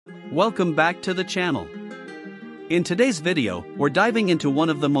Welcome back to the channel. In today's video, we're diving into one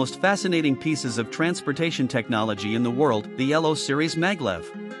of the most fascinating pieces of transportation technology in the world, the LO Series Maglev.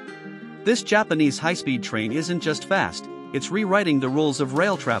 This Japanese high-speed train isn't just fast, it's rewriting the rules of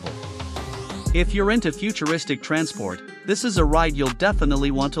rail travel. If you're into futuristic transport, this is a ride you'll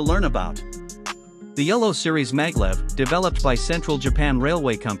definitely want to learn about. The LO Series Maglev, developed by Central Japan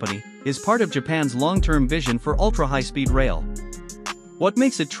Railway Company, is part of Japan's long-term vision for ultra-high-speed rail. What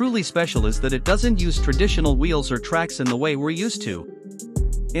makes it truly special is that it doesn't use traditional wheels or tracks in the way we're used to.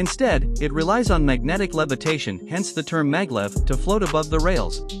 Instead, it relies on magnetic levitation, hence the term maglev, to float above the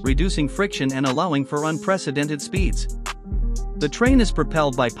rails, reducing friction and allowing for unprecedented speeds. The train is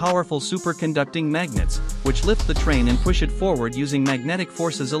propelled by powerful superconducting magnets, which lift the train and push it forward using magnetic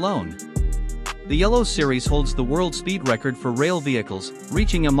forces alone. The LO Series holds the world speed record for rail vehicles,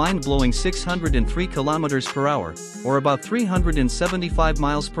 reaching a mind-blowing 603 km per hour, or about 375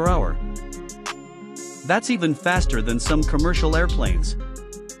 miles per hour. That's even faster than some commercial airplanes.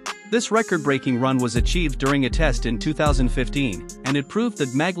 This record-breaking run was achieved during a test in 2015, and it proved that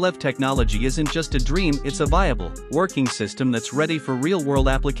maglev technology isn't just a dream, it's a viable, working system that's ready for real-world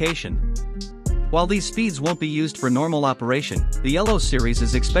application. While these speeds won't be used for normal operation, the LO Series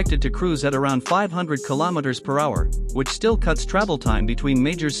is expected to cruise at around 500 km per hour, which still cuts travel time between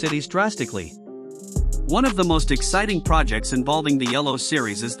major cities drastically. One of the most exciting projects involving the LO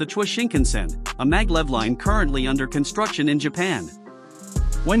Series is the Chuo Shinkansen, a maglev line currently under construction in Japan.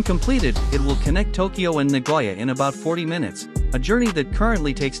 When completed, it will connect Tokyo and Nagoya in about 40 minutes, a journey that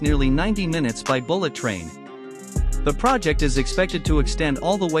currently takes nearly 90 minutes by bullet train. The project is expected to extend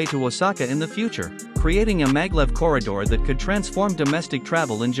all the way to Osaka in the future, creating a maglev corridor that could transform domestic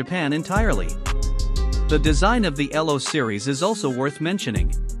travel in Japan entirely. The design of the LO Series is also worth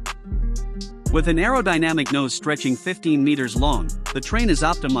mentioning. With an aerodynamic nose stretching 15 meters long, the train is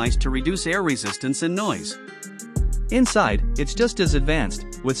optimized to reduce air resistance and noise. Inside, it's just as advanced,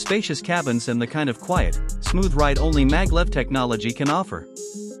 with spacious cabins and the kind of quiet, smooth ride only maglev technology can offer.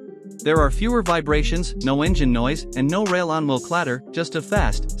 There are fewer vibrations, no engine noise, and no rail-on-wheel clatter, just a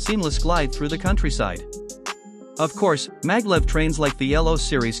fast, seamless glide through the countryside. Of course, maglev trains like the LO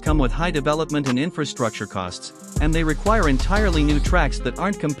Series come with high development and infrastructure costs, and they require entirely new tracks that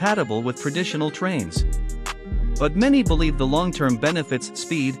aren't compatible with traditional trains. But many believe the long-term benefits,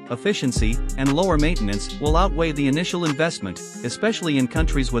 speed, efficiency, and lower maintenance will outweigh the initial investment, especially in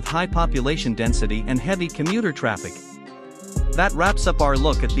countries with high population density and heavy commuter traffic. That wraps up our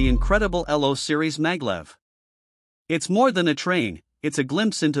look at the incredible LO Series Maglev. It's more than a train, it's a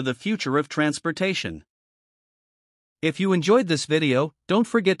glimpse into the future of transportation. If you enjoyed this video, don't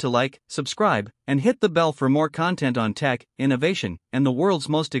forget to like, subscribe, and hit the bell for more content on tech, innovation, and the world's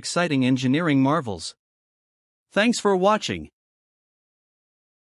most exciting engineering marvels. Thanks for watching.